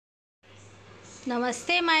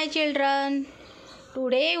Namaste my children.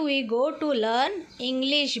 Today we go to learn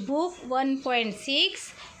English book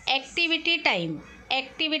 1.6 activity time.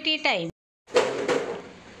 Activity time.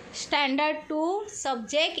 Std-2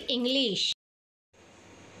 Subject English.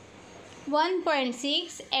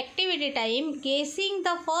 1.6 activity time. Guessing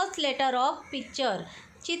the first letter of picture.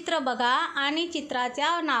 चित्र बघा आणि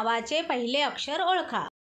चित्राच्या नावाचे पहिले अक्षर ओळखा.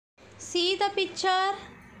 See the picture.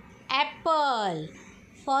 Apple.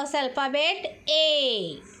 First alphabet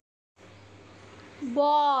A.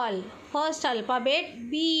 Ball. First alphabet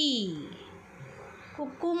B.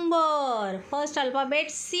 Cucumber. First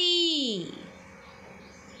alphabet C.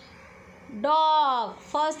 Dog.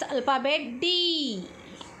 First alphabet D.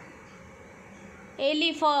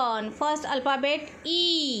 Elephant. First alphabet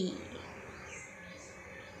E.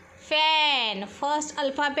 Fan. First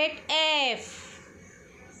alphabet F.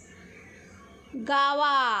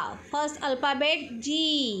 Gawa. First alphabet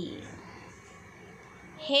G.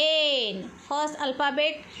 Hen. First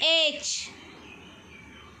alphabet H.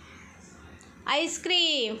 Ice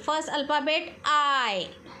cream. First alphabet I.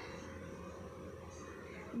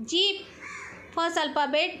 Jeep. First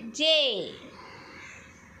alphabet J.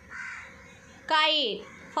 Kite.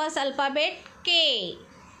 First alphabet K.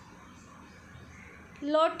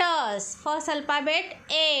 Lotus. First alphabet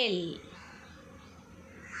L.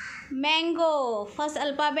 Mango. First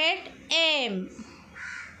alphabet M.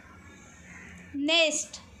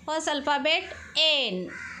 Nest. First alphabet N.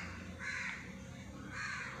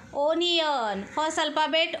 Onion. First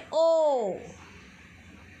alphabet O.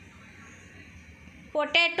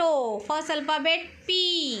 Potato. First alphabet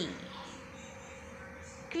P.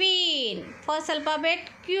 Queen. First alphabet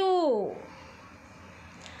Q.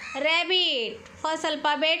 Rabbit. First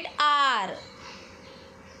alphabet R.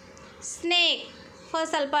 Snake.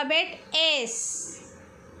 First alphabet S.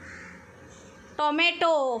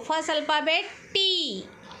 Tomato. First alphabet T.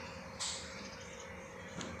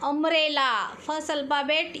 Umbrella. First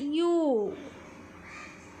alphabet U.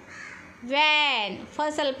 Van.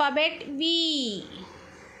 First alphabet V.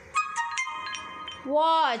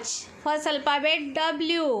 Watch. First alphabet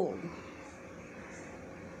W.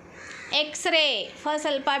 X-ray. First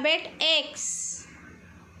alphabet X.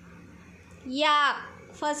 Yak.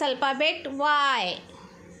 First alphabet Y.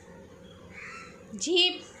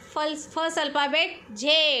 Jeep. First alphabet Z.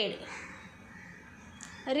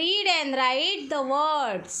 Read and write the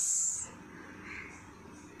words.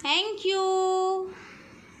 Thank you.